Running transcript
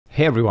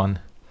Hey everyone,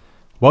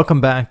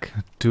 welcome back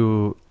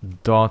to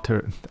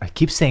I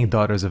keep saying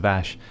Daughters of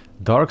Ash,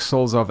 Dark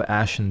Souls of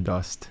Ash and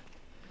Dust,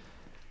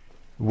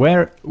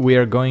 where we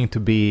are going to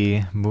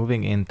be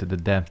moving into the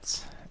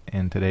depths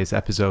in today's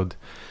episode.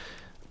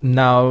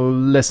 Now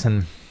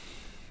listen,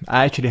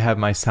 I actually have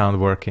my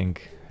sound working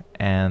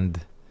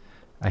and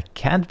I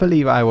can't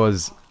believe I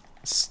was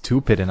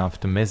stupid enough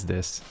to miss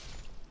this.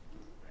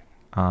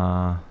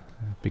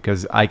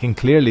 Because I can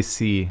clearly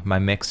see my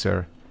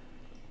mixer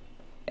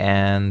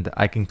and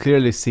I can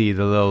clearly see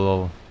the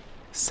little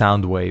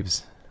sound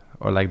waves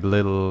or like the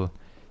little,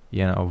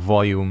 you know,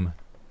 volume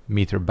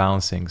meter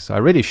bouncing. So I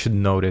really should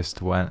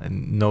notice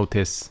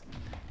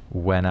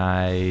when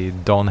I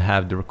don't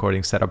have the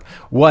recording set up.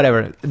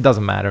 Whatever, it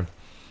doesn't matter.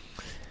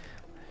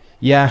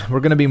 Yeah, we're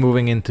gonna be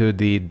moving into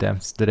the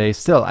depths today.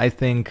 Still, I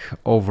think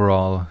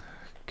overall,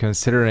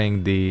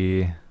 considering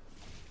the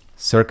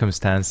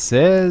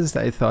circumstances,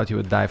 I thought you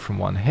would die from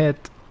one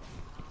hit.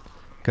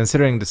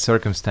 Considering the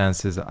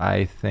circumstances,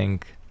 I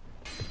think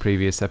the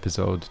previous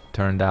episode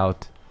turned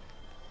out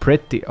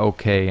pretty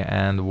okay.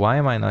 And why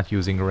am I not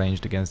using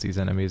ranged against these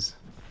enemies?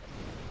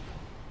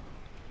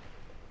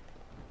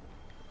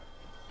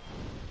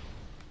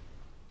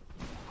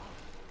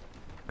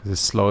 Because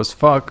it's slow as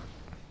fuck.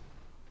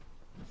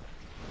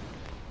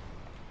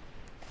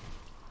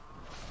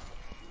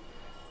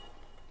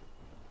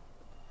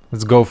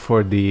 Let's go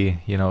for the,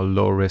 you know,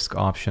 low risk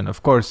option.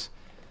 Of course,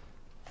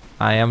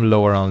 I am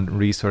lower on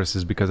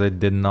resources because I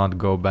did not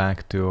go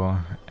back to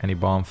any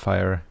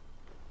bonfire.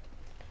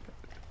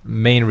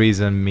 Main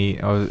reason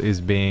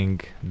is being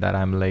that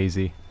I'm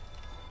lazy.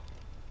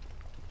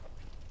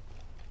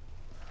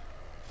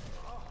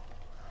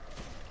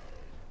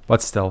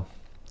 But still,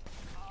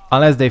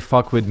 unless they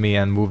fuck with me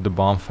and move the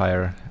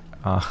bonfire,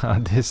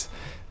 this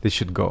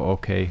should go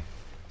okay.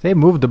 If they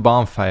move the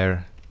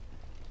bonfire,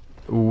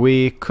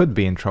 we could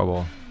be in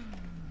trouble.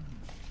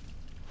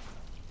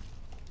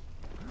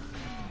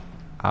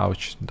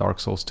 Ouch, Dark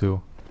Souls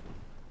 2.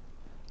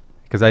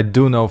 Because I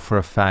do know for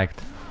a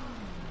fact.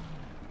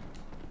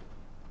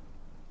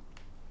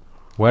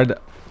 Where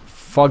the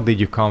fuck did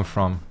you come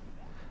from?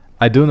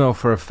 I do know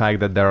for a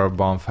fact that there are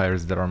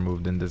bonfires that are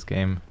moved in this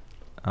game.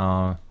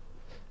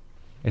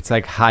 It's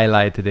like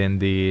highlighted in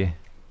the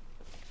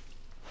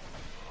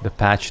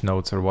patch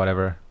notes or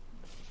whatever.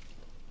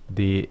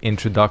 The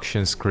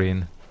introduction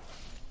screen.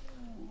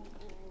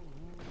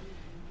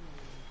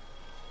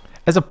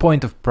 As a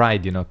point of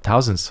pride, you know,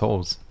 1,000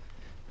 souls.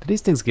 Do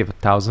these things give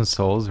 1,000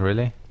 souls,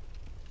 really?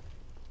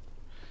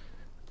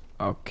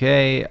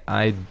 Okay,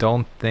 I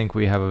don't think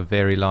we have a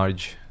very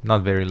large,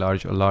 not very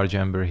large, a large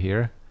ember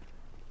here.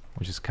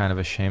 Which is kind of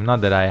a shame.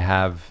 Not that I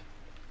have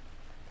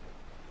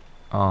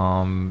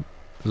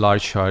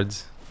large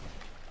shards.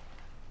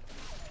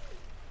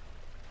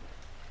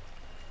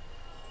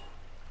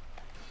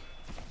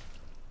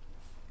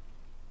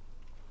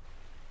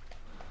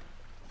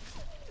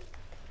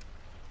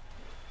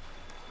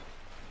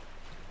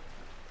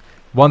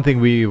 One thing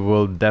we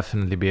will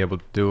definitely be able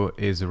to do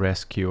is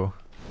rescue.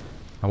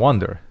 I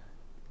wonder.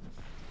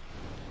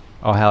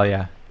 Oh hell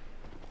yeah.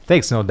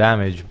 Takes no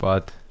damage,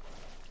 but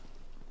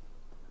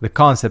the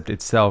concept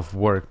itself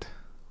worked.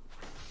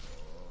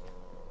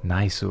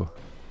 Nice-oo.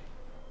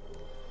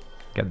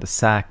 Get the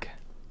sack.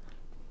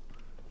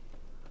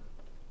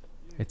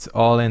 It's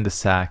all in the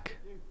sack.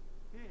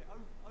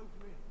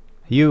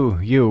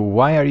 You,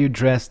 why are you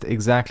dressed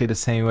exactly the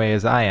same way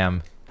as I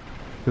am?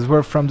 Because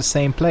we're from the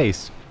same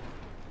place.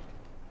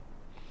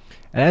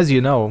 And as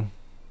you know,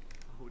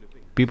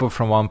 people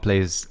from one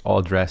place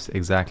all dress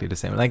exactly the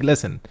same. Like,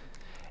 listen,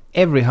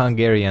 every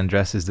Hungarian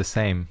dresses the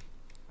same.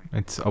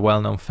 It's a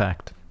well-known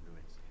fact.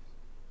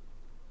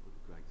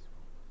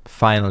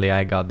 Finally,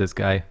 I got this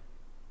guy.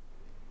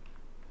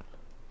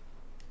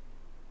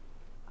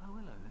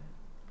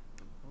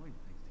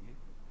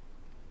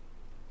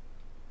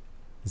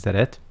 Is that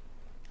it?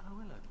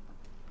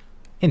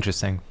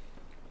 Interesting.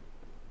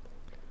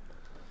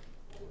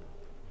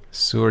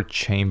 Sewer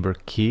chamber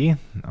key.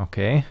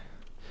 Okay.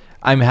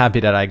 I'm happy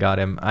that I got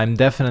him. I'm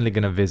definitely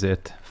gonna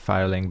visit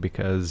Firelink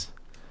because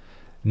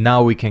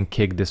now we can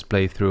kick this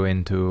playthrough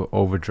into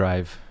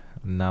overdrive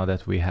now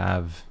that we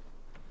have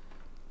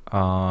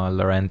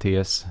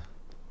Laurentius.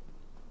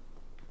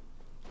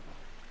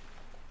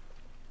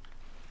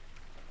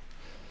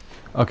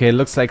 Okay,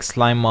 looks like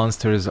slime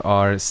monsters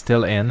are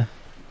still in.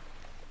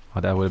 Oh,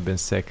 that would have been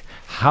sick.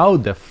 How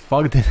the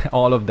fuck did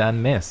all of that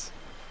miss?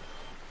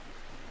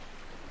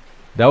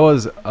 That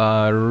was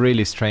a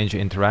really strange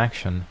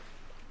interaction.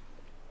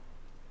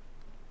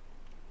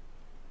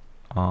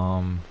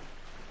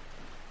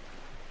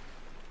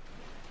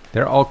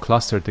 They're all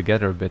clustered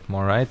together a bit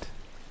more, right?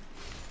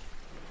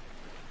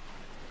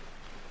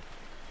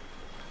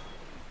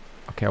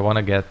 Okay, I want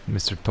to get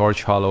Mr.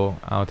 Torch Hollow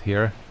out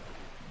here.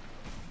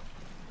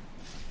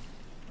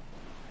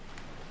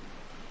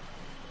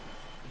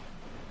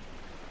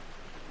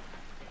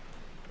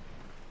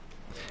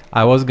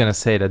 I was gonna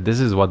say that this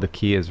is what the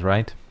key is,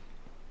 right?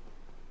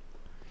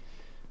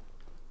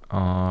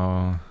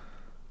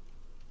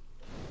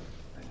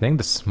 think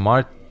the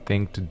smart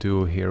thing to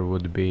do here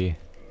would be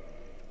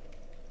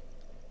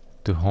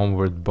to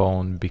homeward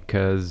bone,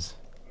 because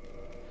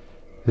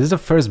this is the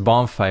first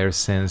bonfire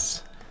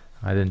since...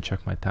 I didn't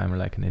check my timer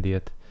like an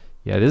idiot.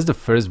 Yeah, this is the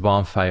first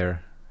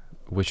bonfire,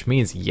 which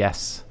means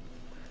yes.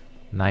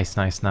 Nice,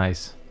 nice,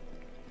 nice.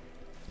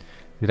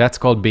 That's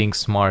called being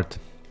smart.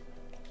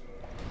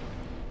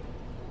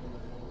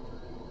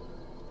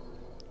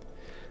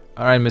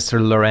 Alright, Mr.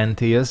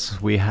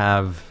 Laurentius, we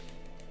have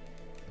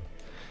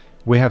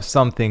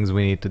some things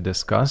we need to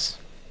discuss.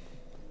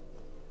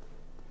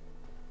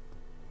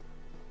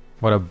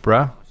 What up,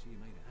 bruh?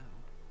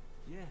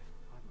 Yeah, I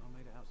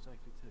made it out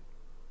safely too.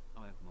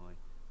 I have my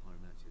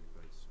Remastered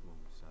grade small,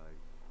 so I can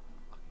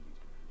use my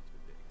hands a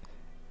bit.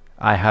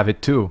 I have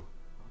it too.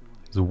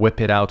 Just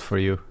whip it out for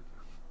you. I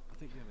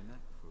think you have a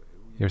knack for it.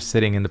 You're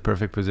sitting in the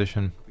perfect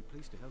position I'll be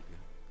pleased to help you.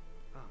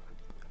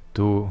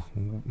 to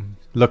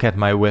look at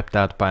my whipped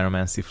out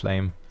pyromancy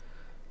flame.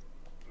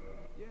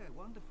 Yeah,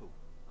 wonderful.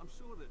 I'm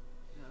sure that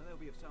they'll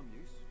be of some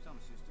use, some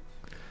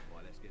assistance.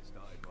 Right, let's get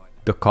started right now.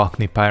 The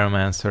Cockney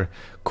Pyromancer.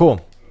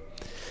 Cool.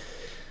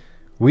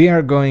 We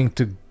are going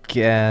to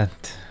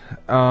get...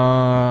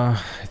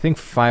 I think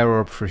Fire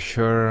Orb for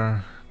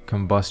sure.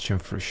 Combustion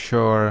for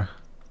sure.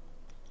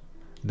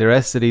 The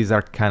rest of these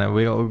are kind of...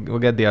 We'll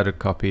get the other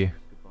copy.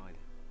 Goodbye.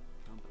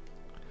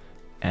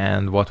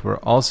 And what we're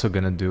also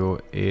gonna do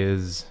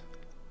is...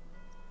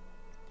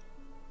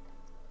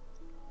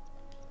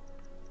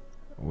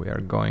 we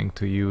are going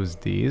to use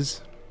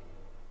these.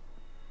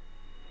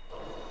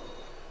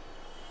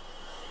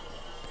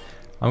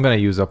 I'm gonna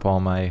use up all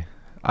my...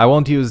 I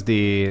won't use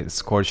the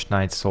Scorched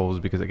Knight Souls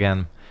because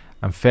again,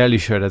 I'm fairly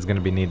sure that's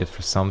gonna be needed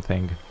for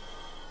something.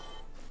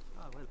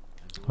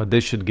 But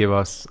this should give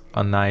us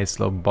a nice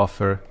little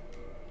buffer.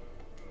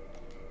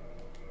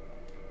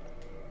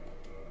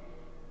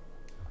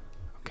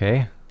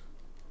 Okay.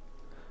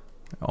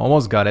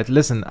 Almost got it.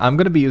 Listen, I'm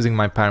gonna be using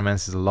my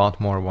pyromancies a lot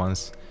more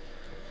once.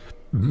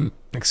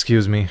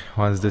 Excuse me,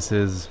 once this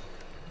is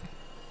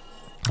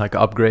like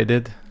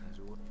upgraded.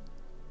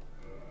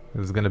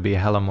 This is gonna be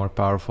hella more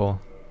powerful.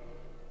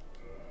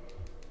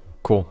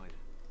 Cool.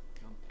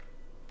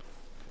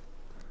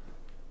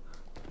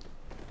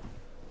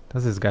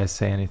 Does this guy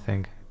say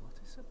anything? What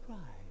a surprise.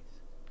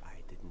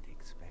 I didn't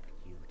expect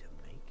you to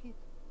make it.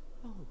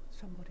 Oh,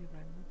 somebody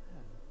rang the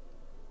bell.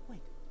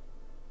 Wait,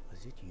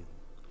 was it you?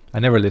 I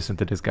never listened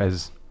to this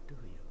guy's Do you?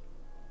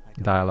 I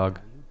don't dialogue.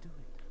 know how you do it.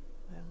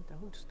 Well,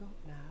 don't stop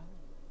now.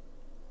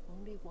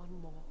 Only one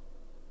more.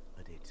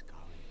 But it's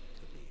going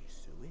to be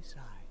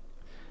suicide.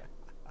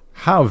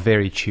 How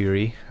very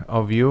cheery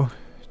of you.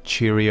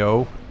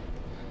 Cheerio.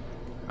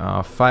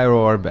 Fire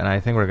Orb, and I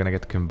think we're gonna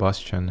get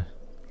Combustion.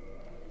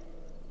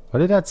 What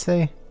did that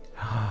say?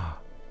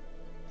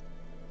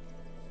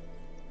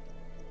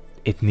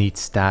 It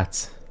needs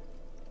stats.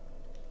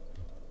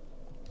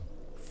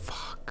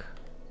 Fuck.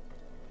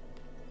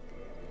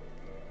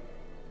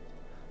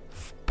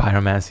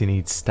 Pyromancy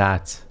needs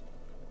stats.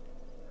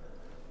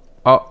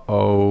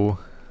 Uh-oh.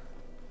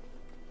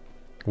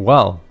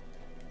 Well.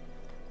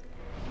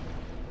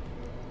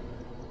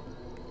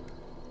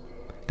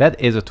 That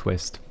is a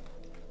twist.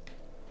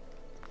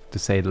 To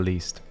say the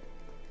least.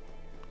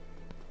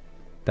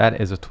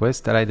 That is a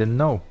twist that I didn't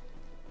know.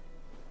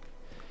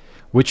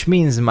 Which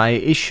means my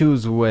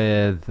issues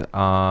with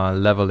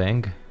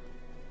leveling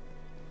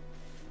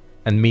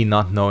and me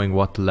not knowing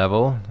what to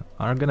level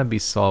are gonna be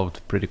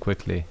solved pretty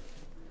quickly.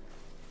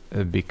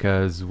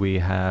 Because we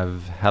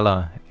have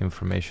hella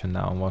information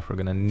now on what we're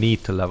gonna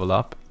need to level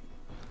up.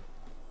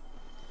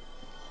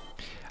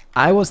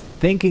 I was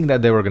thinking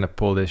that they were gonna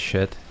pull this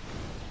shit.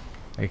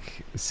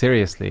 Like,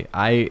 seriously,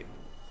 I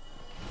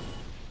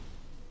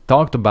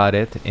talked about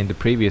it in the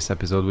previous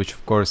episode, which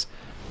of course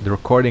the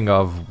recording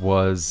of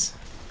was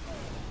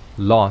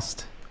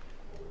lost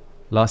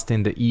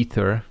in the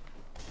ether.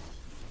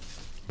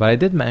 But I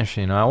did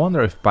mention, you know, I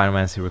wonder if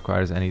pyromancy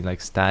requires any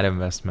like stat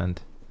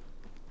investment.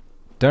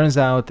 Turns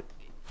out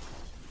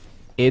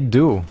it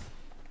do.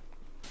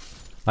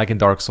 Like in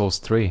Dark Souls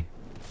 3.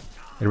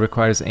 It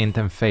requires int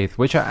and faith,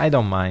 which I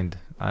don't mind.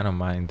 I don't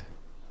mind.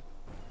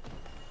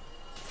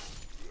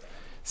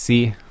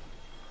 See?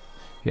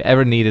 If you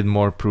ever needed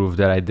more proof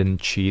that I didn't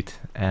cheat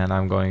and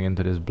I'm going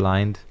into this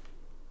blind,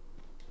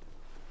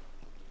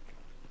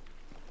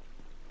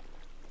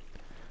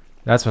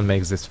 that's what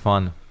makes this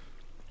fun.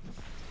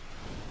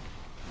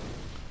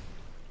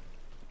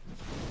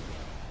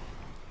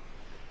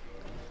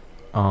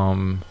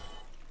 I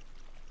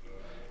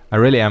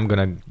really am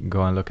gonna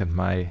go and look at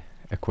my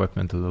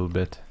equipment a little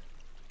bit.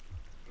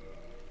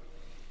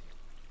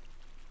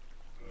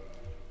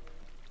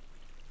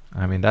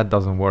 I mean, that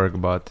doesn't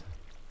work, but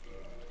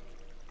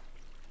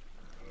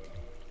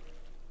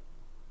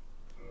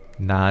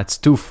nah, it's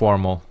too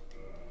formal.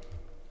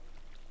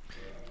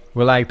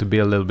 We like to be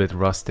a little bit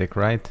rustic,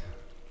 right?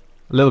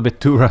 A little bit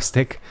too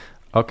rustic.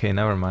 Okay,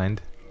 never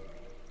mind.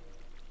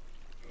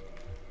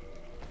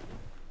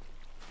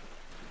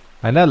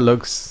 And that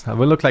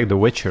will look like The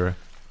Witcher.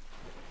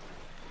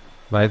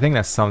 But I think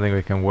that's something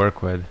we can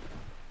work with.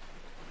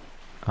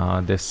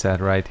 this set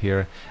right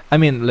here. I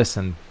mean,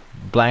 listen,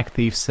 Black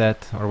Thief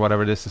set, or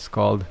whatever this is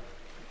called.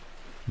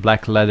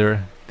 Black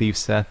Leather Thief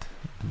set.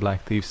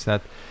 Black Thief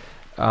set.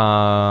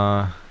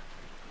 That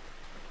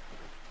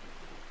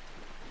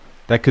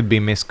could be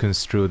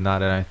misconstrued now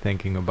that I'm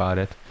thinking about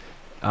it.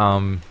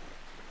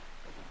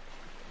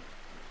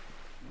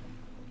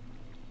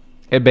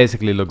 It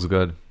basically looks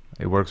good.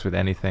 It works with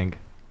anything.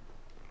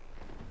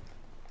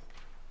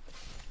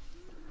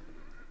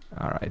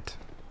 Alright.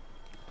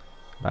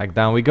 Back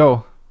down we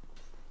go.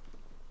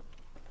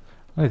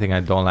 Only thing I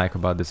don't like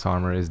about this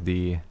armor is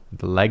the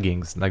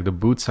leggings. Like the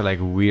boots are like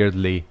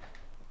weirdly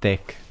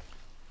thick.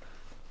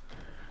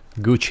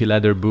 Gucci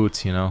leather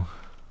boots, you know.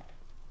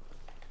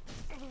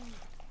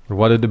 Or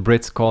what do the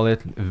Brits call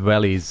it?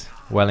 Wellies.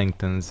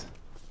 Wellingtons.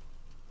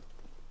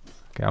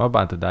 Okay, I'm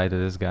about to die to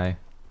this guy.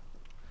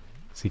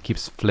 So he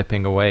keeps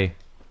flipping away.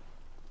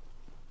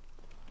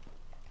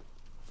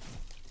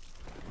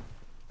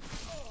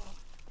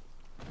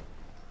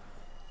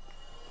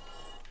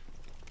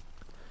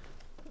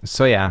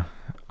 So yeah,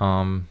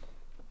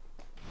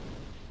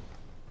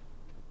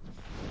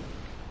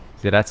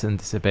 see, that's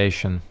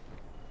anticipation.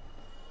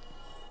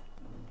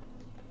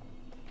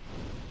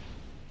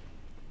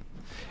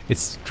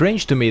 It's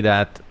strange to me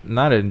that,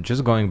 not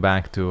just going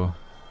back to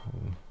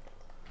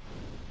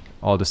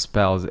all the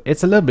spells,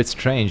 it's a little bit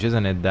strange,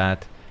 isn't it,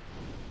 that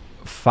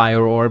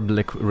Fire Orb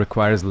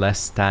requires less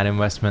stat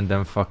investment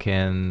than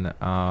fucking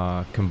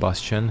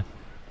Combustion.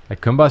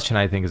 Like Combustion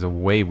I think is a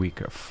way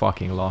weaker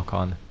fucking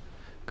lock-on.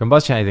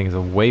 Combustion I think is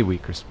a way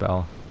weaker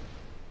spell.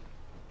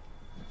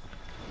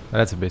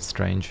 That's a bit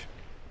strange.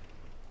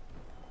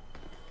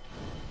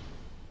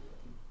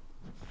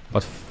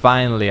 But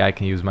finally I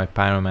can use my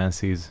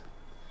pyromancies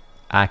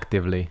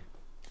actively.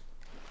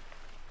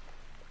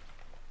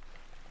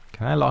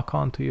 Can I lock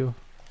on to you?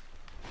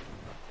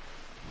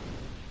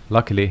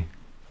 Luckily.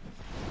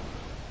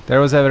 If there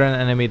was ever an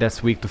enemy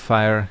that's weak to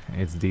fire,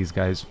 it's these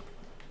guys.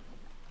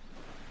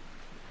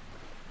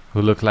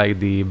 Who look like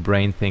the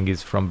brain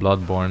thingies from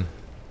Bloodborne.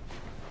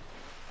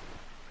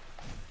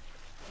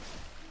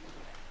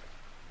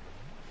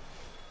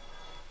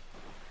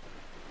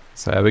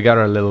 So yeah, we got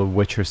our little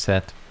Witcher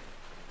set.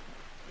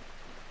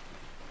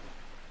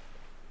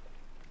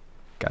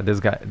 God,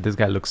 this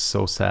guy looks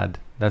so sad.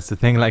 That's the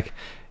thing, like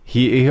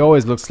he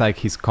always looks like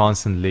he's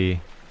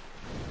constantly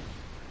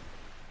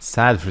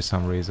sad for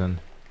some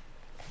reason.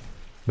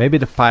 Maybe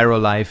the pyro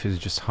life is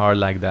just hard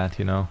like that,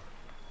 you know.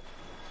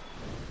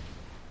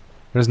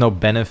 There's no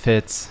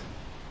benefits.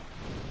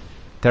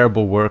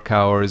 Terrible work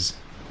hours.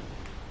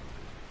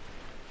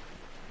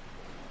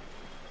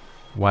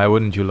 Why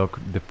wouldn't you look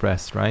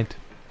depressed, right?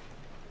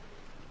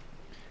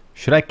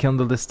 Should I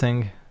kindle this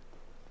thing?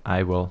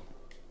 I will.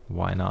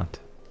 Why not?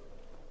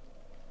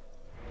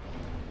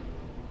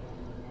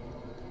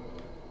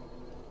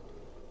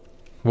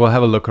 We'll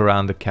have a look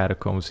around the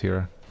catacombs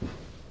here.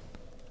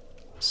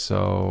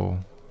 So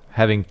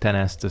having 10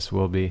 Estus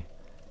will be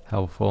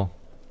helpful.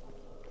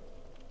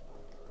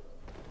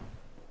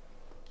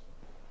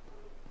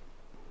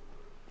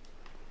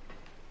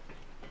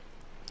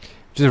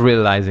 Just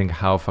realizing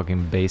how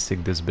fucking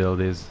basic this build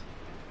is.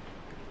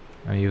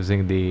 I'm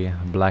using the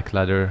black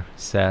leather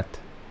set.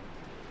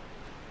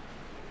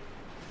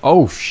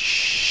 Oh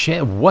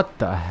shit, what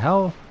the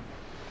hell?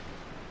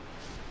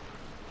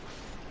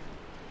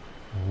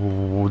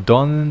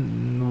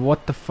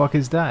 What the fuck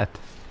is that?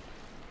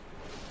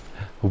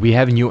 We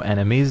have new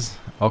enemies?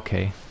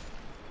 Okay.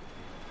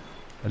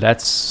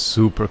 That's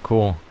super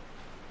cool.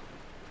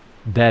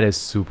 That is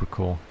super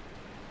cool.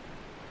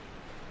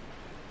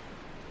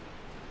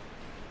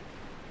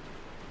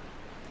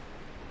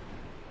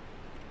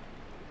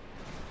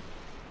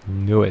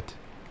 Knew it.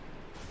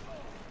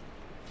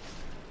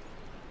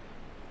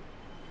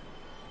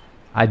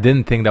 I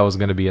didn't think that was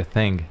gonna be a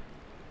thing.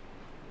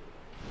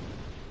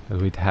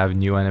 That we'd have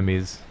new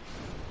enemies.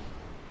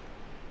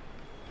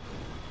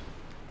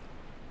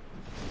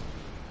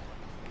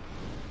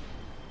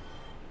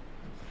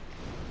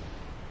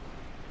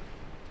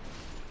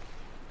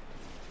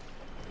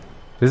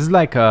 This is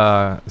like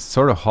a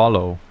sort of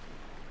hollow.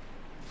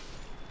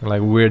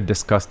 Like weird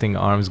disgusting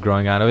arms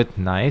growing out of it.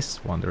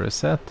 Nice, wondrous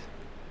set.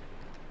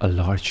 A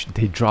large,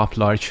 they drop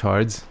large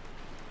shards.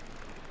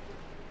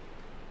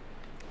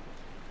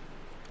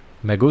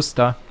 Me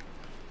gusta.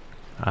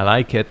 I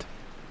like it.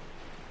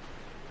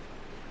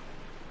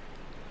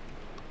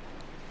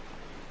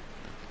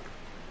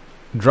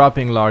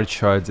 Dropping large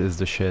shards is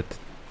the shit.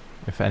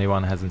 If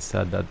anyone hasn't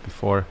said that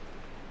before.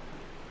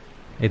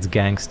 It's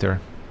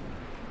gangster.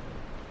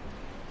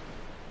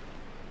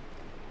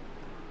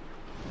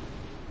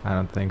 I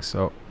don't think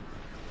so.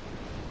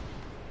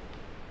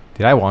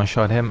 Did I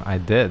one-shot him? I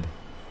did.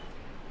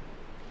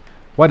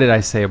 What did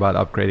I say about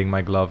upgrading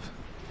my glove?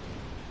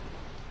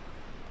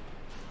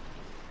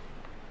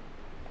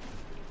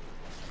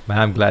 Man,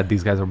 I'm glad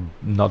these guys are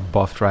not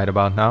buffed right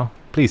about now.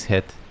 Please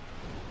hit.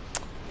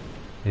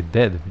 It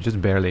did,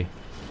 just barely.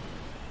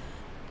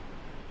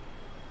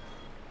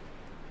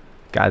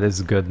 God, this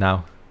is good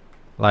now.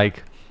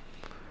 Like,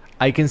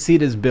 I can see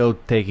this build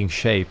taking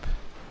shape.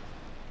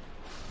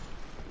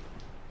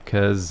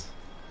 Because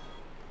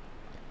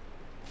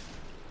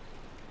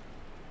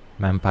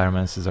Vampire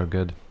Mances are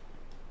good.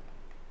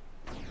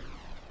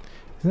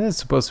 Isn't it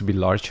supposed to be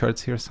large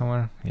charts here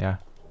somewhere? Yeah.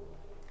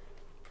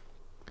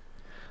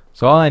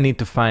 So all I need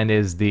to find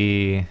is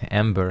the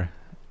Ember,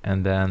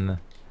 and then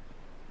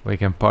we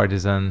can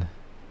partisan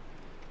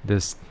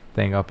this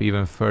thing up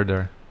even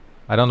further.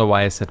 I don't know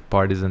why I said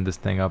partisan this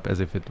thing up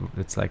as if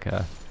it's like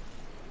a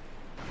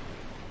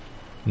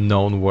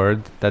known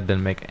word. That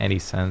didn't make any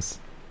sense.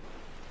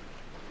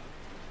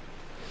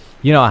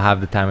 You know, half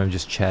the time I'm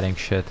just chatting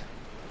shit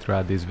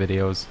throughout these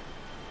videos.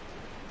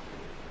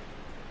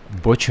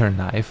 Butcher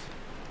knife.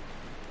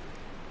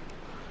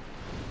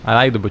 I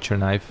like the butcher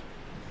knife.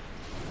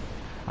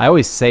 I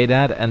always say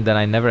that and then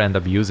I never end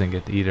up using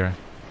it either.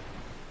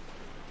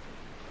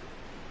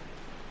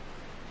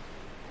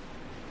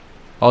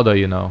 Although,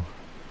 you know,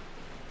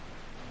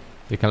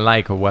 you can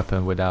like a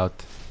weapon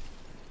without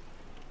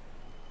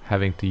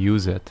having to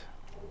use it.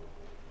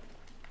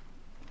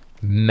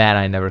 Man,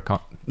 I never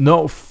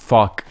no,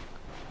 fuck.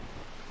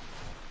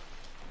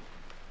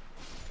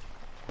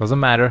 Doesn't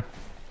matter.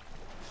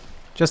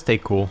 Just stay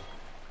cool.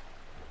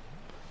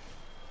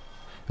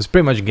 It was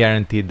pretty much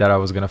guaranteed that I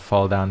was gonna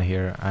fall down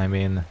here. I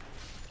mean,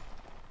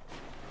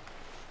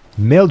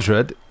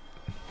 Mildred.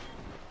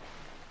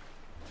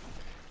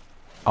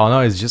 Oh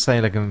no, it's just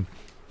like a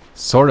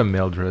sort of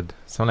Mildred.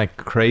 Sound like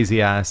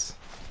crazy ass.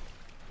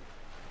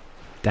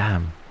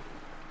 Damn.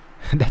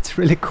 That's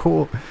really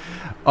cool.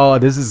 Oh,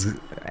 this is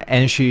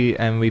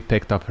and we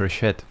picked up her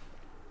shit.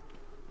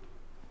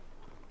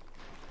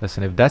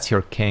 Listen, if that's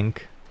your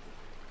kink,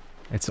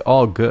 it's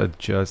all good.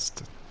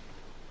 Just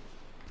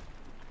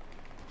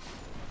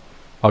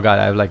oh god,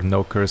 I have like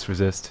no curse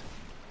resist.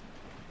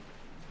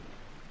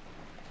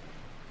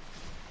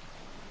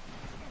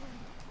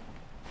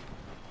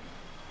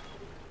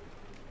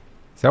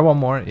 Is there one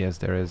more? Yes,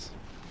 there is.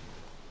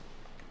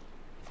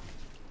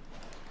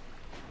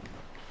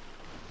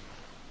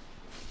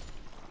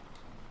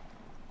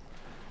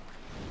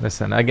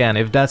 Listen, again,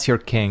 if that's your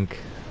kink,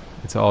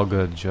 it's all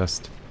good.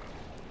 Just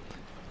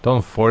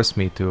don't force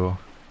me to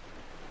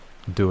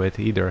do it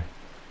either.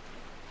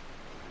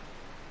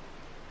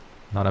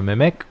 Not a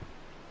mimic.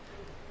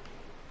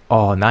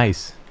 Oh,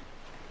 nice.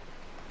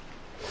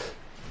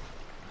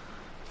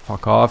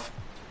 Fuck off.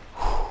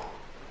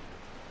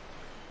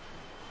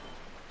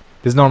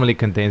 This normally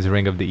contains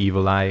Ring of the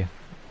Evil Eye,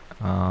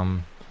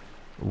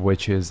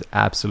 which is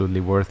absolutely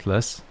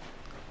worthless.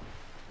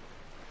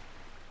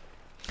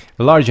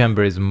 The large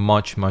ember is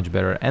much, much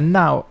better. And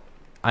now,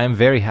 I am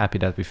very happy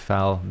that we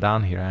fell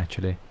down here,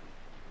 actually.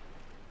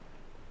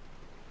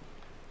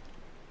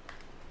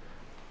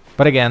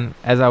 But again,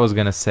 as I was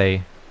gonna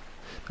say,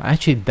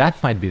 actually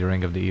that might be the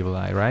Ring of the Evil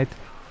Eye, right?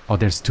 Oh,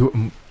 there's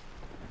two.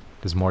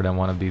 There's more than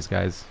one of these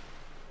guys.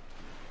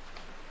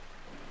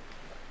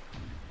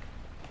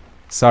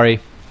 Sorry.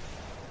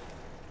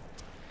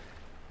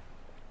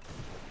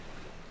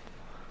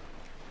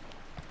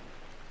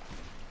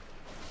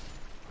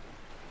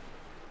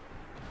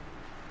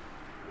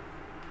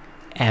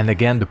 And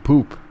again the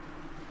poop.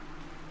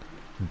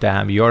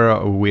 Damn, you're a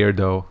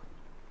weirdo.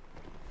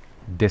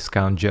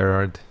 Discount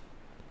Gerard.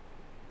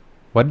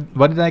 What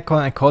did I call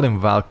him? I called him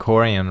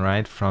Valkorian,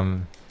 right?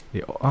 From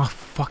the oh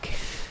fuck.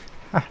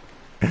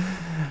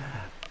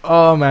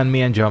 Oh man,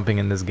 me and jumping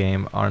in this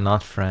game are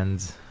not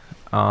friends.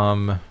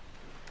 I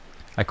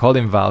called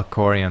him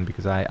Valkorian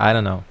because I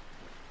don't know.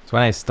 So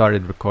when I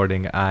started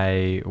recording,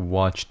 I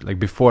watched, like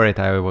before it,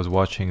 I was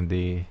watching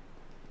the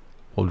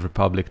Old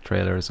Republic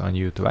trailers on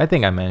YouTube. I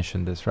think I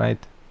mentioned this, right?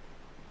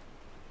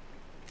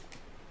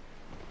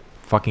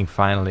 Fucking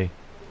finally.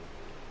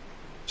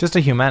 Just a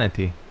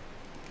humanity.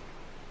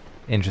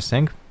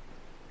 Interesting.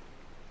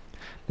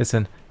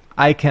 Listen,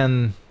 I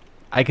can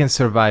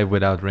survive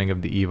without Ring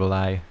of the Evil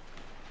Eye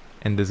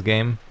in this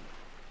game.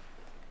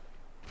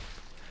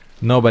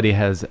 Nobody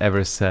has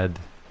ever said,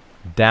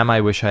 damn, I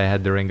wish I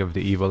had the Ring of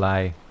the Evil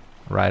Eye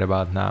right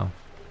about now.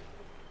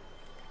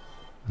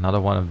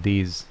 Another one of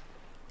these.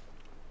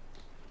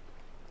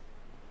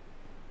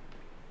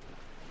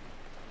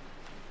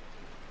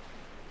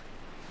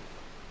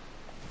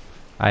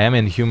 I am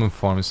in human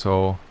form,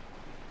 so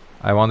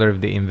I wonder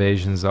if the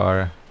invasions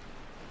are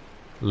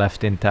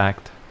left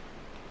intact.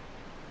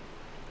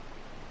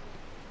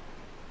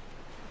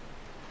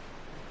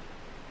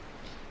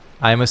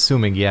 I'm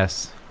assuming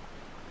yes.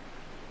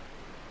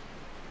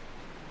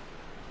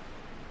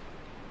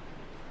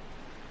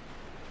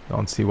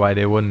 Don't see why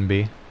they wouldn't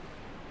be.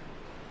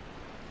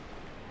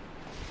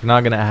 We're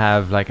not gonna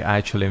have like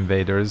actual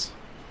invaders.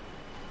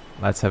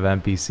 Let's have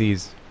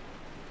NPCs.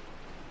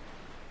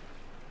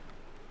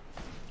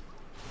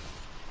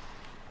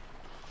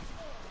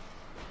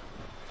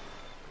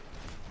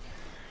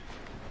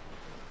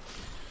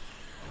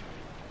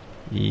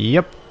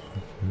 Yep,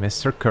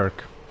 Mr.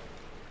 Kirk.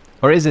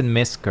 Or is it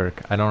Miss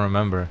Kirk? I don't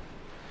remember.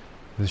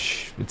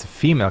 It's a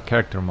female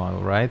character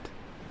model, right?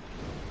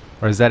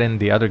 Or is that in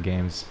the other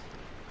games?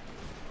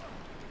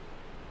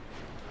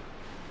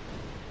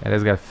 And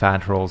it's got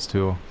fat rolls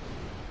too.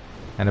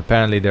 And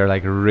apparently they're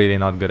like really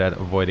not good at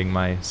avoiding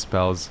my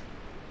spells.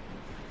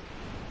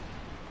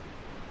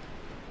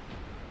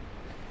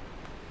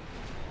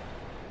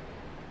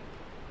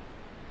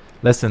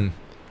 Listen,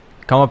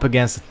 come up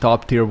against a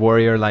top tier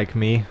warrior like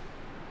me,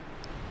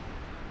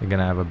 you're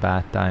gonna have a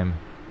bad time.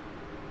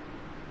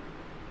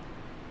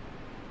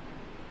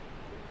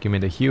 Give me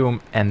the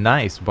Hume, and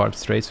nice, barbed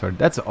straight sword.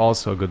 That's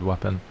also a good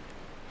weapon.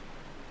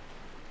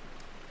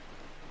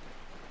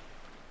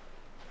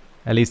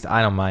 At least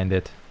I don't mind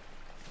it.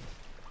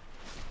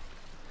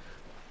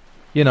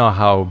 You know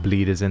how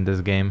bleed is in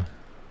this game.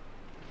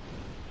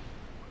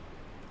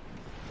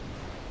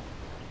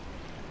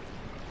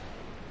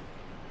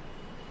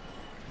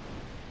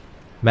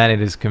 Man,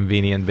 it is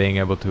convenient being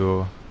able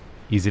to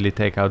easily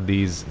take out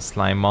these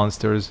slime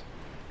monsters.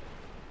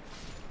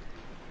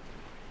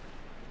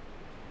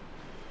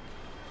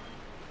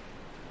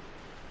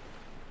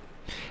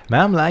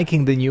 Man, I'm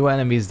liking the new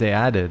enemies they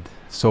added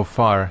so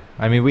far.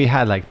 I mean, we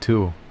had like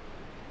 2,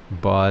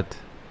 but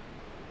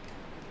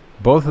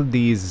both of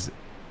these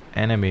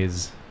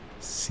enemies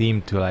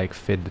seem to like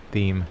fit the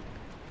theme.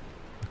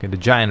 Okay, the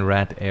giant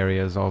rat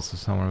area is also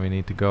somewhere we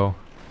need to go.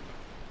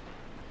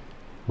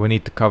 We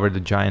need to cover the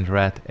giant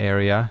rat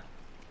area.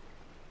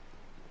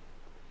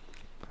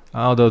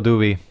 Although, do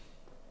we?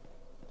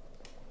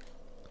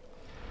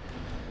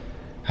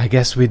 I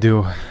guess we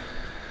do.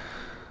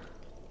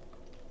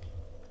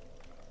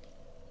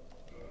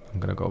 I'm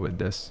gonna go with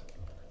this.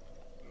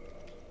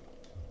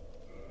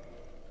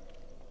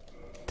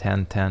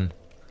 10-10.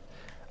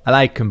 I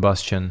like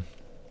combustion,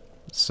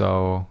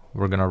 so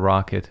we're gonna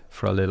rock it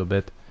for a little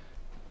bit.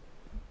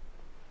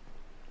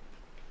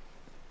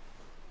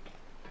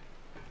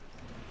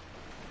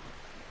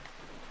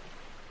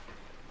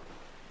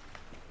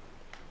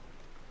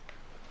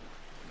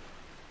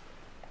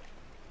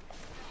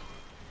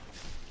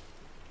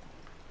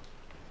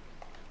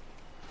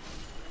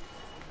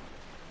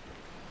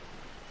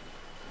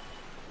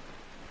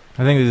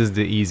 I think this is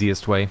the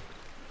easiest way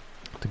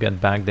to get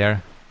back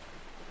there.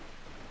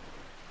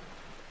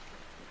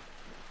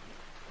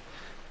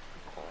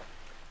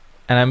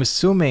 And I'm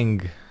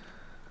assuming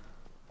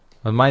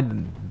what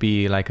might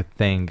be like a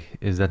thing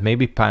is that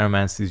maybe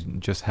pyromancies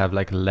just have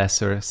like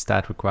lesser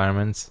stat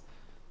requirements.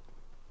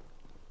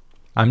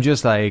 I'm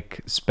just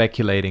like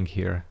speculating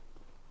here,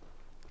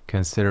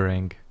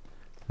 considering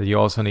that you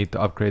also need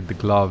to upgrade the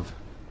glove.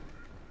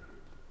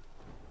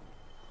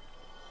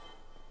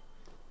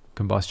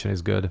 Combustion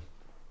is good.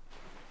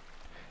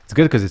 It's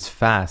good because it's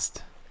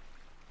fast.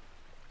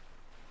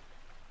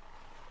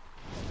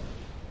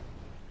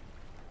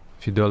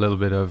 If you do a little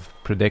bit of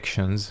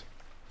predictions.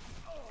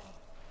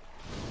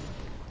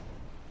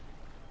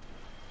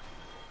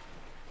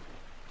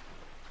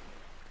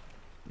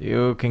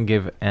 You can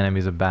give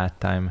enemies a bad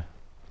time.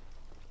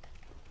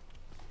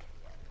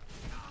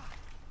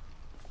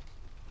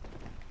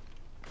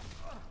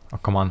 Oh,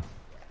 come on.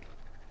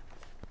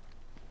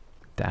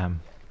 Damn.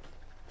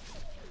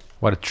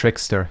 What a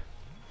trickster.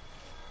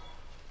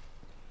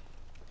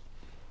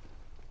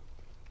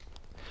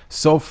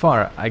 So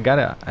far, I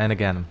gotta, and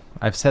again,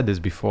 I've said this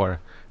before,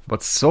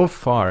 but so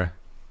far,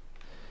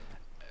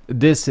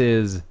 this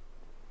is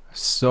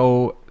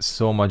so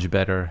much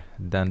better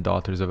than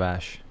Daughters of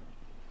Ash.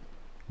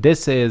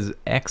 This is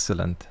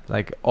excellent.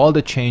 Like, all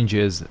the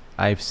changes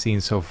I've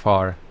seen so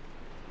far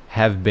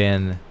have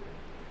been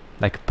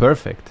like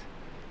perfect.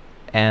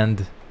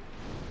 And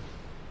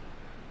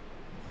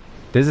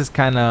this is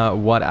kind of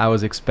what I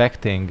was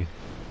expecting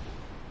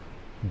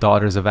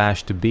Daughters of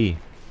Ash to be.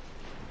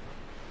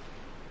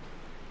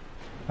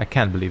 I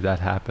can't believe that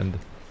happened.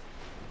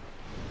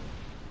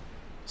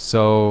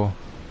 So,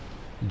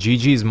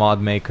 GG's mod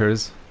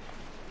makers.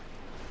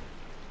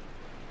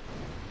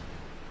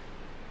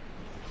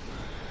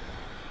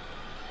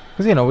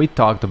 Because, you know, we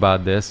talked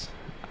about this.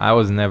 I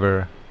was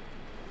never...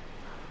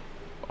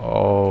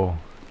 Oh.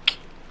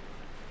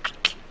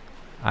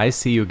 I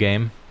see you,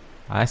 game.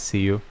 I see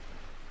you.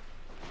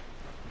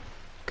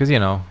 Because, you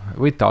know,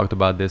 we talked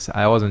about this.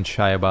 I wasn't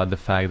shy about the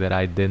fact that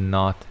I did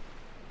not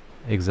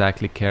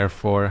exactly care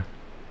for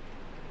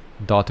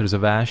Daughters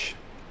of Ash.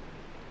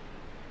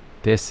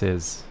 This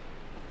is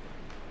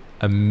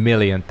a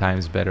million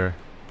times better.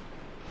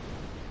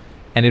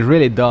 And it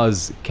really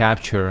does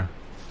capture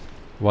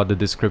what the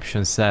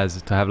description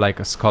says, to have like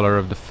a Scholar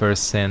of the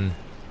First Sin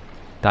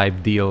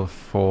type deal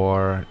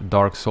for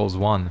Dark Souls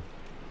 1.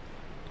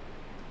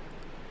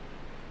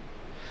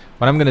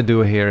 What I'm gonna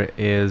do here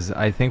is,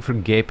 I think for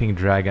Gaping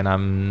Dragon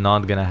I'm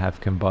not gonna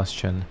have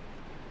combustion.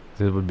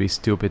 It would be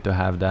stupid to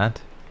have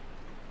that.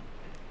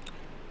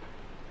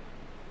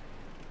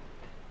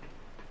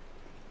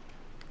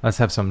 Let's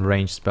have some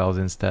ranged spells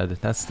instead.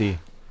 That's the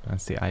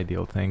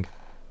ideal thing.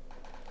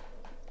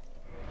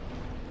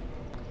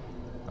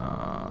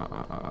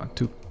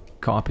 2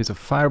 copies of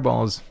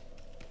fireballs.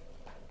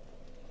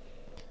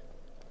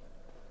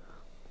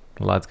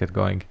 Let's get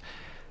going.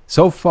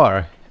 So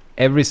far,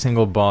 every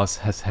single boss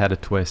has had a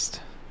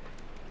twist.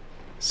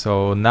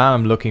 So now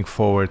I'm looking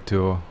forward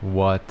to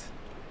what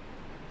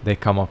they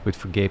come up with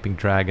for Gaping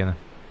Dragon.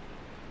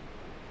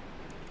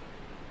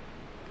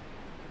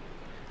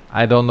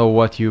 I don't know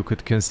what you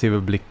could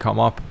conceivably come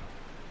up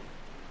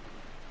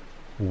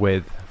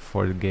with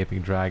for the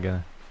Gaping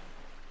Dragon.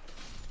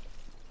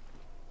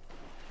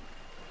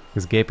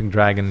 Because Gaping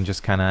Dragon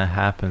just kind of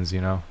happens,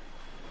 you know.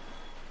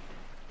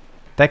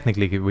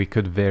 Technically, we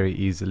could very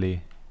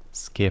easily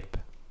skip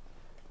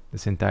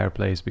this entire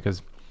place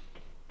because,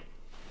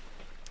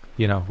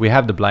 you know, we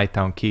have the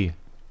Blightown key.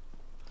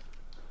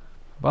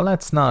 Well,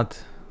 let's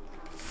not.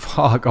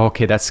 Fuck.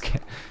 Okay, that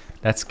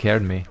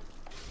scared me.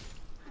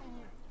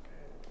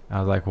 I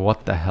was like,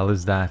 what the hell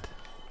is that?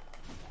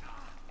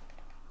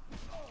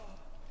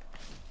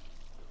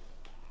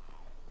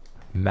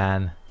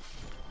 Man,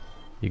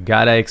 you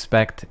gotta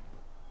expect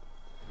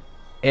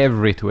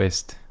every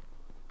twist.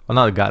 Well,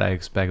 not gotta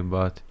expect,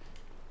 but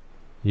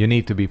you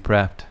need to be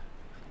prepped.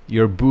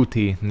 Your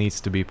booty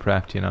needs to be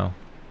prepped, you know.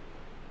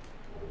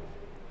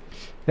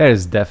 There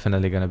is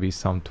definitely gonna be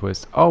some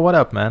twist. Oh, what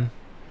up, man?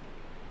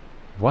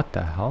 What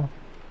the hell?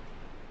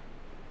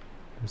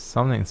 There's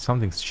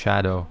something's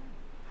shadow.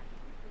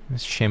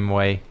 It's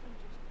Shimway.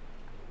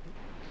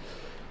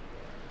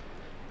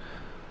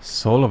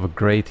 Soul of a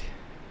great...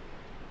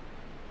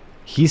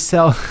 He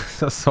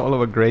sells a soul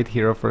of a great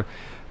hero for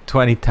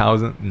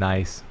 20,000.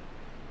 Nice.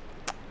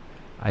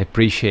 I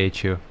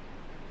appreciate you,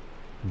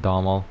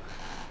 Dommel.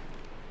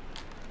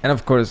 And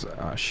of course,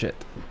 oh shit,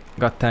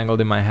 got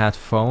tangled in my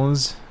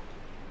headphones.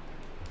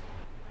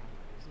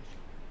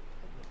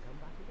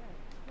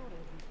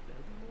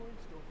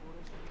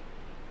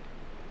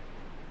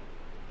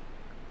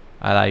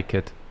 I like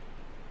it.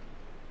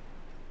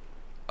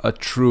 A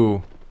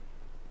true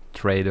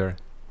trader.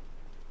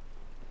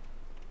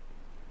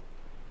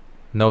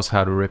 Knows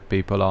how to rip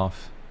people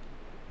off.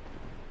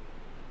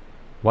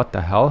 What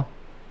the hell?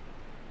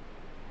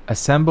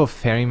 Assemble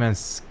ferryman's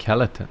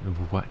skeleton.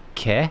 What?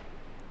 Ke?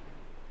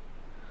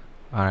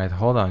 Alright,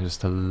 hold on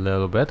just a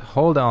little bit.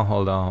 Hold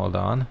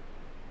on.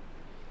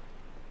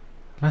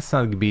 Let's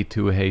not be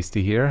too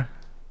hasty here.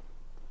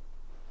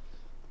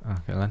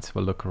 Okay, let's have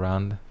a look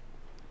around.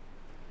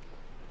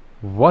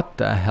 What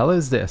the hell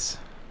is this?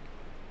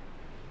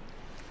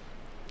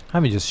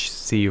 Let me just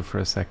see you for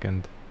a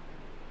second.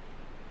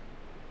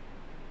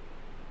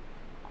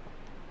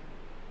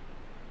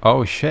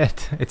 Oh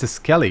shit, it's a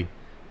Skelly.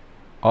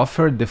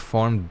 Offer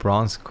deformed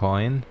bronze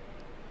coin.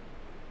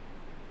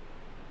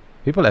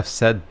 People have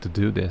said to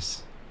do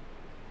this.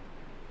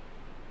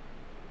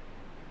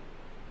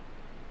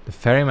 The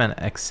ferryman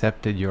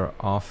accepted your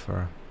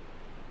offer.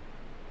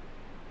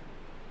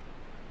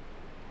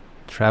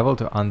 Travel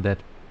to Undead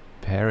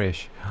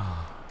Parish.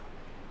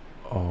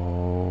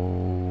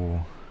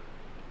 Oh.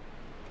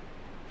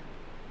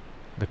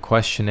 The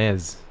question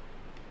is,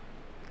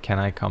 can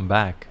I come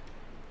back?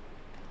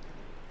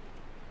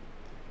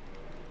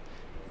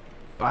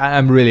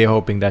 I'm really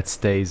hoping that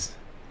stays,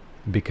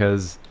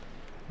 because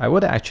I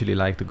would actually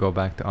like to go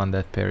back to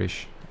Undead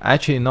Parish.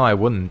 Actually, no, I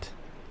wouldn't.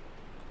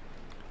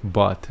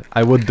 But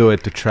I would do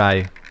it to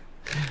try.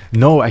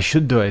 No, I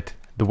should do it.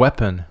 The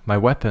weapon, my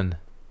weapon.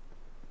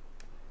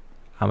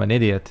 I'm an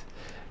idiot.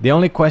 The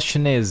only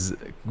question is,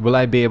 will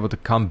I be able to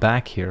come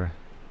back here?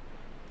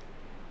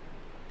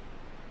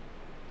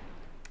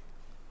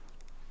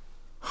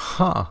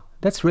 Huh,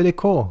 that's really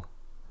cool.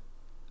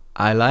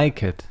 I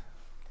like it.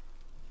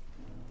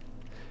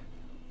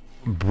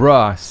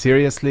 Bruh,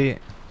 seriously?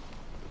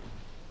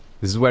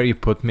 This is where you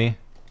put me?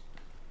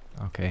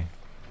 Okay.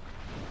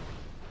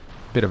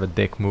 Bit of a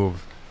dick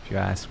move, if you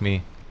ask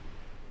me.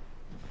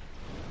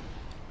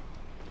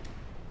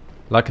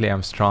 Luckily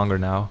I'm stronger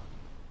now.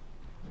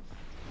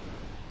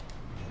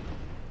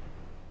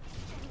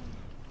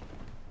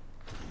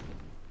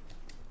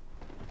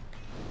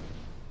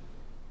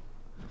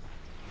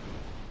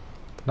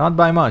 Not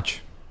by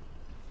much.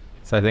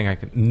 So I think I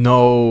can...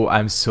 No,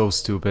 I'm so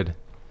stupid.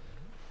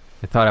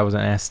 I thought I was an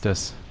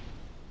Estus.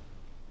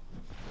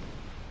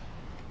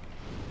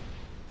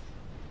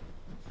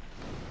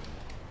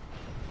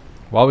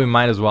 Well, we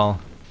might as well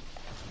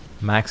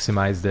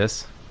maximize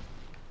this.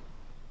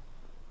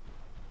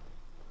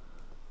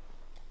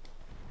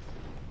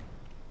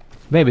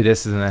 Maybe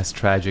this isn't as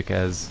tragic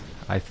as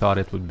I thought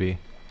it would be.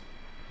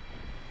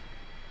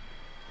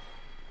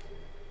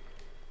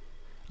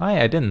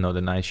 I didn't know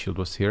the Night Shield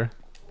was here.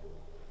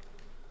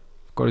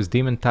 Of course,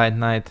 Demon Tide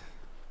Knight.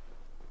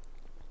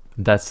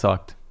 That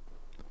sucked.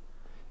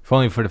 If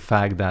only for the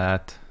fact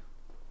that...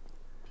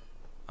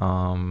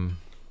 well,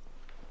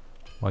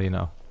 you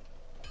know.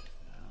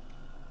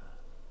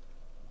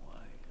 Why,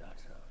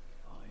 that's a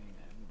fine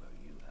ember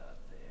you have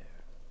there.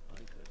 I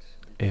could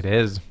smith It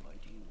is.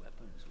 mighty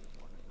weapons with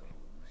one of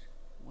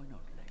those. Why not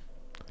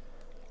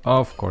let?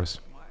 Of course.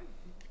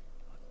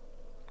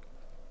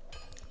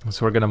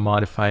 So we're gonna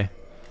modify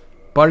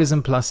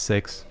Partisan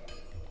 +6.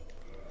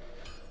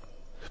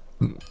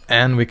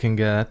 And we can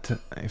get,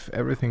 if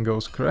everything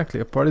goes correctly,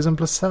 a Partisan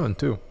 +7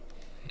 too.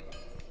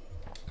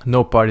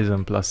 No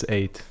Partisan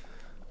 +8.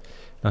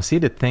 Now see,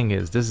 the thing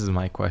is, this is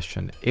my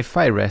question. If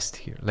I rest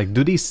here, like,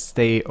 do these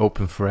stay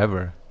open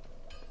forever?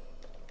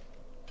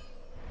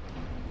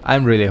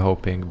 I'm really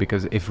hoping,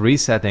 because if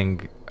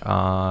resetting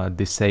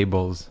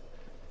disables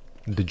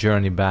the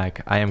journey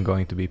back, I am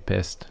going to be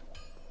pissed.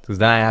 Because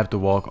then I have to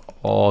walk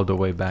all the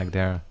way back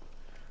there,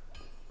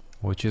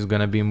 which is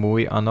gonna be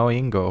muy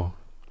annoyingo.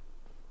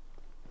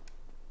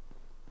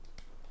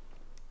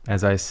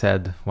 As I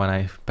said when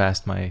I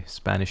passed my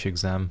Spanish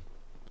exam.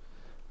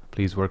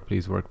 Please work,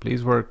 please work,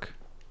 please work.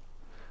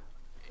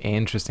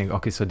 Interesting.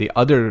 Okay, so the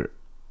other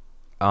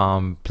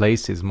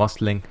places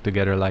must link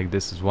together like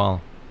this as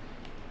well.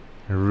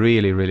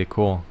 Really, really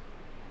cool.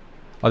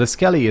 Oh, the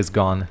Skelly is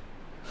gone.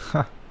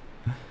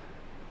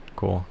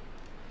 Cool.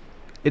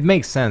 It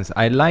makes sense.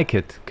 I like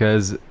it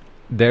because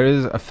there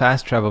is a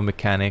fast travel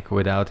mechanic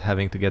without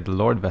having to get the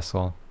Lord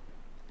Vessel.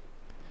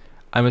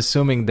 I'm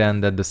assuming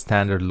then that the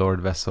standard Lord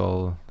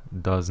Vessel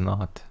does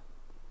not.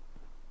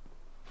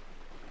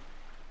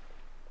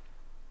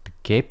 The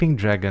Gaping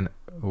Dragon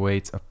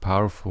awaits a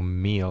powerful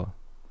meal.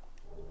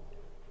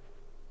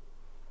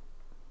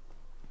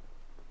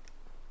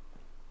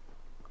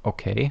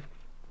 Okay.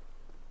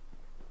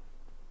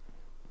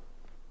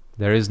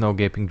 There is no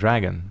Gaping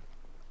Dragon.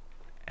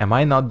 Am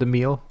I not the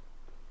meal?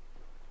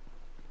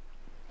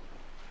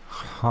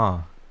 Huh.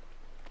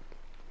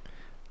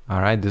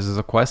 Alright, this is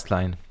a quest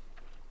line.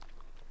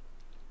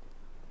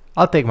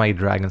 I'll take my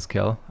dragon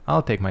skill.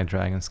 I'll take my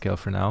dragon skill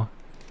for now.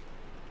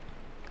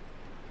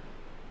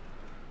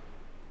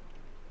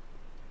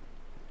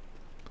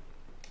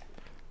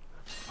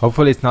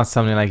 Hopefully it's not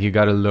something like you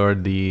gotta lure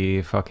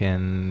the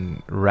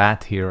fucking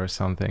rat here or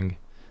something.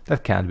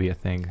 That can't be a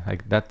thing.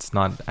 Like, that's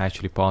not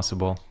actually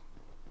possible.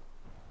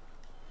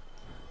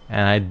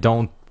 And I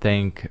don't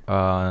think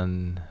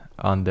an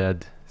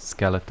undead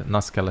skeleton,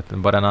 not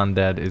skeleton, but an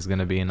undead is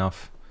gonna be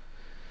enough.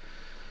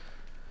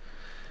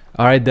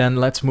 Alright then,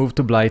 let's move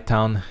to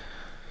Blightown.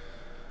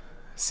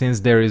 Since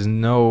there is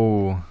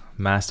no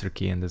master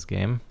key in this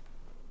game,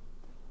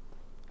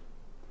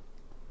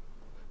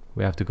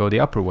 we have to go the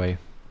upper way.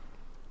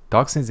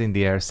 Toxins in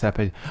the air,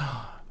 separate.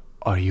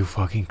 Are you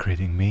fucking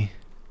critting me?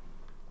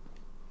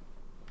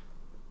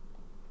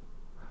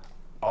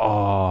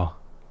 Oh.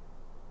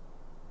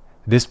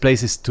 This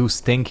place is too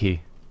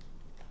stinky.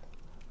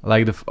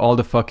 Like all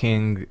the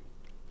fucking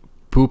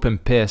poop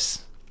and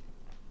piss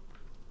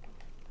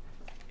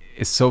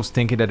is so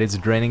stinky that it's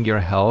draining your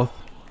health.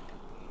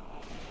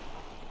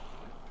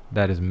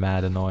 That is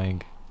mad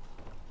annoying.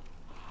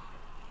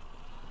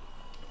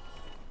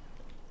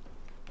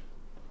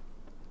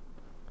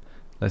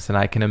 Listen,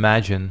 I can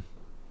imagine.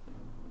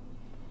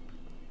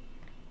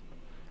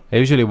 I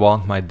usually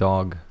walk my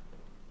dog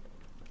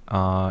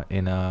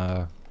in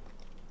a...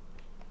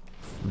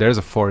 There's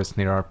a forest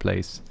near our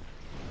place,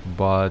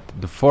 but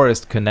the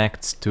forest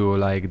connects to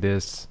like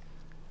this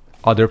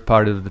other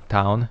part of the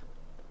town,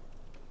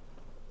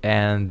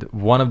 and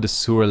one of the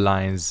sewer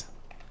lines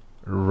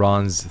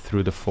runs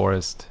through the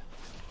forest,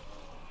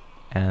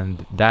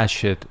 and that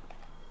shit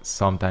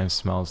sometimes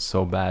smells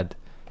so bad.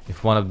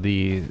 If one of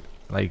the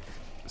like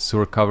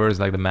sewer covers,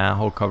 like the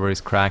manhole cover, is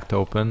cracked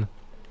open,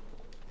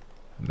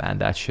 man,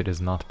 that shit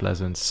is not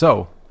pleasant.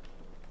 So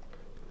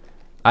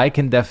I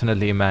can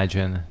definitely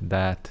imagine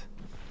that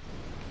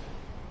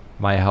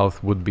my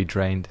health would be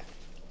drained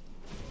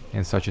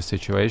in such a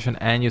situation,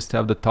 and you still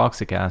have the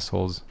toxic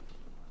assholes.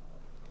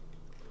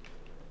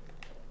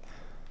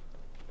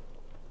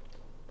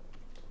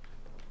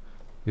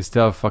 You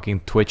still have fucking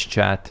Twitch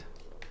chat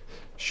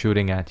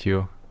shooting at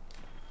you.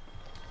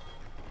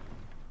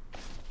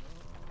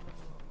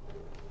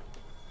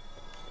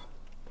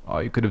 Oh,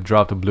 you could have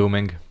dropped a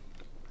blooming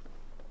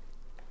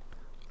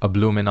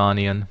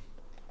onion.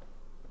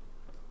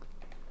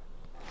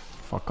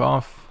 Fuck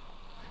off.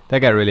 That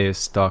guy really is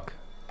stuck.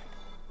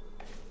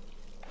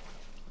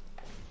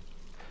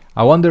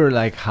 I wonder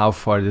like how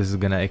far this is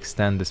gonna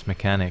extend this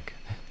mechanic.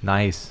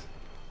 Nice.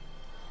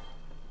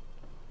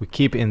 We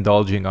keep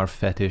indulging our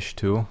fetish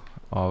too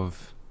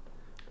of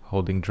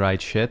holding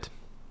dried shit.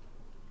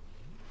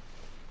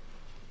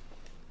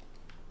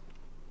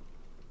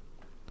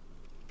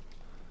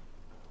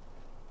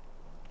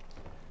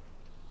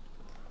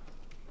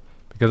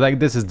 Because like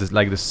this is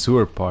like the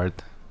sewer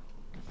part.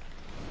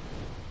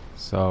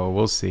 So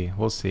we'll see,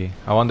 we'll see.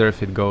 I wonder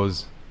if it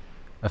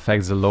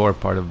affects the lower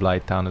part of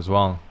Blightown as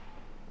well.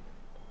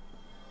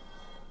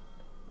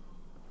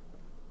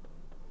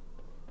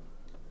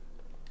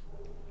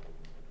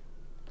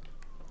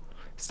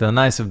 Still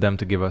nice of them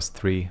to give us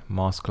 3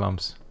 moss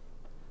clumps.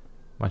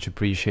 Much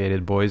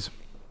appreciated, boys.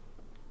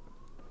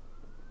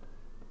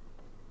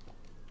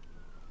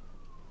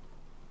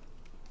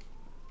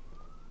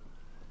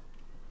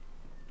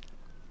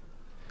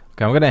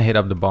 Okay, I'm gonna hit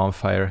up the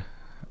bonfire.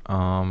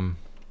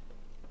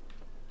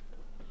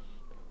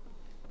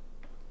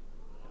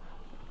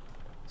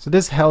 So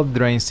this health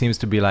drain seems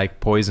to be like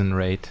poison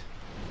rate,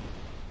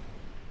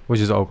 which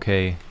is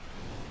okay.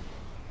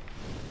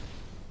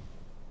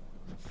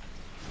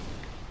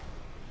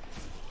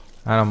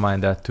 I don't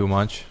mind that too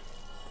much.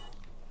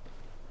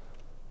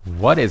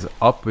 What is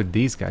up with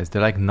these guys?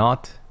 They're like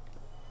not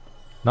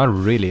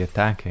really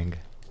attacking.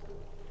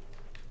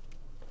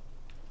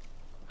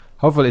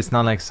 Hopefully it's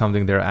not like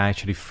something they're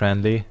actually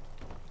friendly.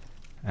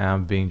 And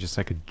I'm being just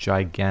like a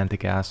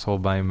gigantic asshole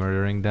by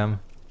murdering them.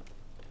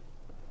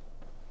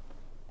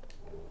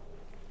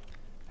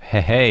 Hey,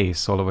 hey,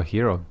 soul of a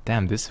hero.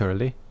 Damn, this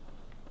early.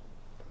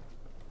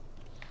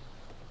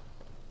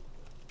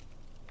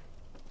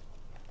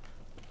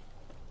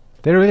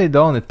 They really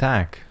don't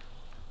attack.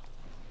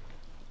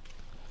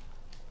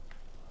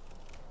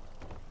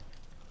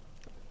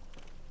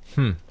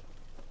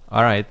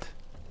 Alright.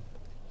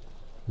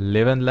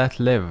 Live and let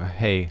live.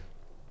 Hey.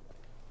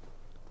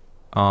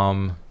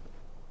 I'm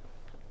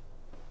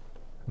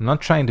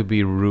not trying to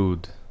be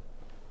rude.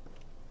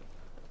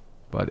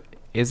 But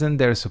isn't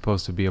there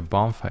supposed to be a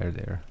bonfire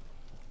there?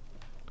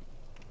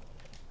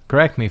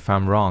 Correct me if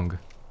I'm wrong.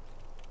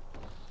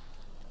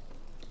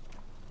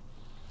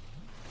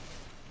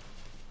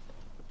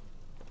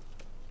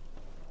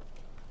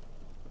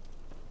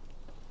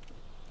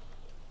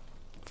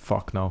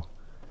 Fuck no.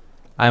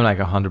 I'm like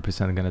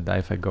 100% gonna die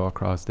if I go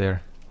across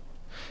there.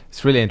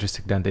 It's really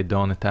interesting that they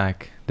don't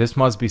attack. This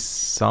must be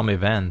some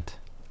event.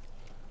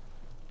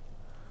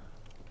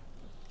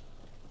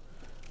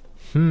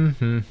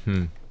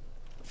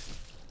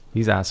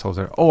 These assholes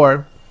are...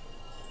 Or...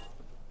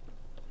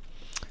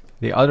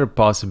 The other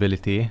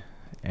possibility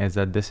is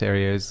that this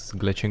area is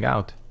glitching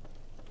out.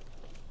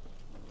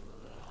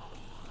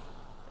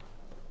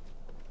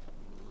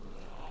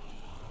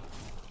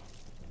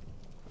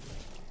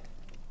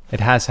 It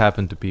has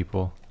happened to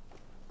people.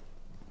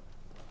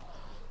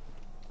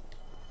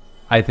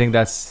 I think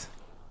this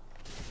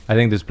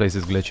place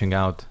is glitching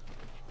out.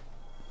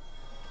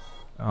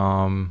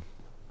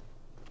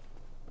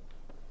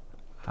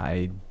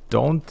 I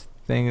don't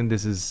think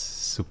this is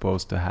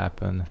supposed to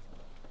happen.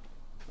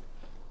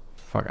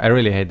 Fuck, I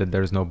really hate that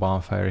there's no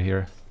bonfire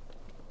here.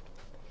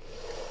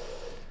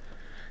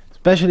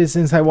 Especially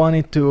since I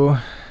wanted to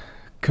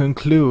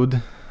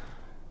conclude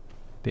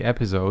the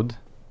episode.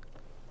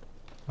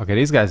 Okay,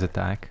 these guys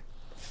attack.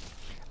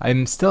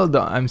 I'm still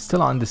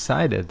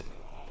undecided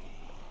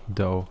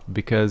though,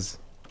 because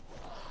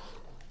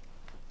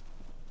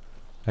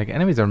like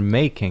enemies are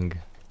making.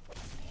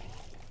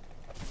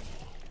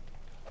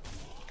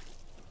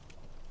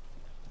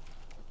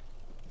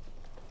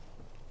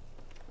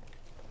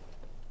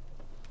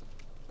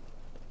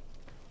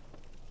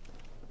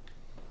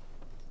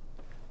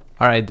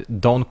 Alright,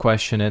 don't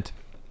question it.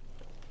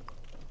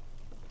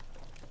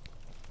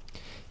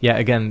 Yeah,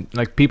 again,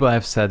 like people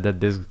have said that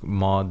this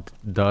mod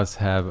does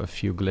have a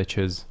few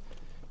glitches.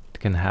 It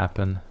can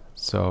happen.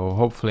 So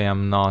hopefully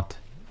I'm not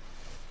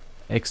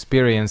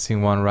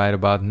experiencing one right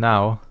about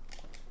now.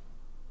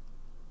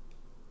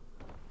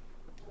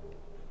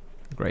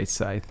 Great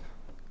scythe.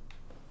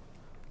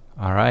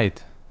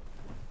 Alright.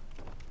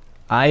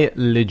 I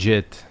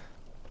legit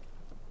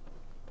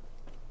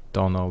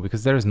don't know,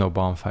 because there is no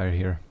bonfire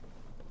here.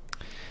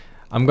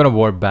 I'm gonna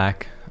warp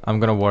back.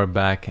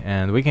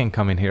 And we can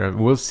come in here.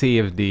 We'll see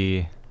if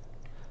the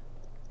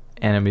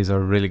enemies are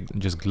really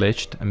just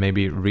glitched, and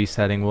maybe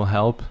resetting will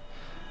help.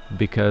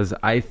 Because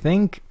I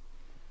think...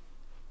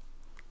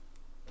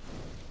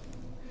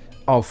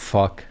 Oh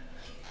fuck.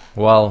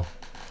 Well,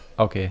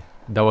 okay,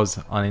 that was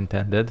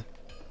unintended.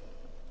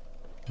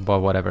 But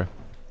whatever.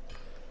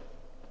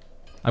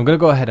 I'm gonna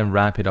go ahead and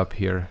wrap it up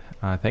here.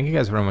 Thank you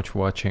guys very much for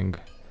watching.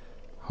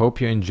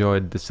 Hope you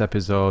enjoyed this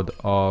episode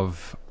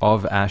of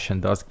Ash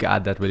and Dust.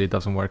 God, that really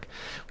doesn't work.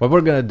 What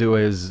we're gonna do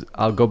is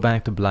I'll go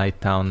back to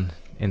Blightown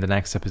in the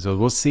next episode.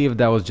 We'll see if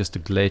that was just a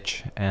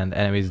glitch and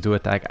enemies do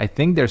attack. I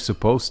think they're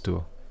supposed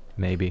to,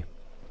 maybe.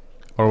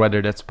 Or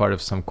whether that's part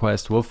of some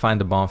quest. We'll find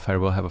the bonfire.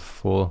 We'll have a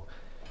full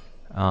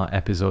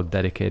episode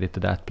dedicated to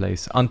that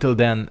place. Until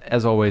then,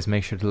 as always,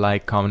 make sure to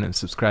like, comment, and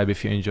subscribe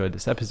if you enjoyed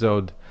this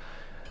episode.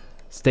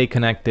 Stay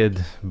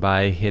connected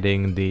by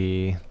hitting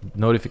the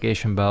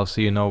notification bell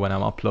so you know when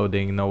I'm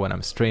uploading, know when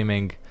I'm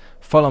streaming.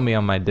 Follow me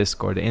on my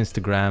Discord,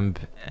 Instagram.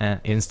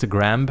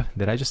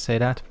 Did I just say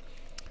that?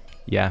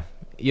 Yeah,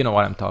 you know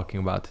what I'm talking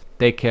about.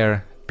 Take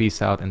care,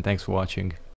 peace out, and thanks for watching.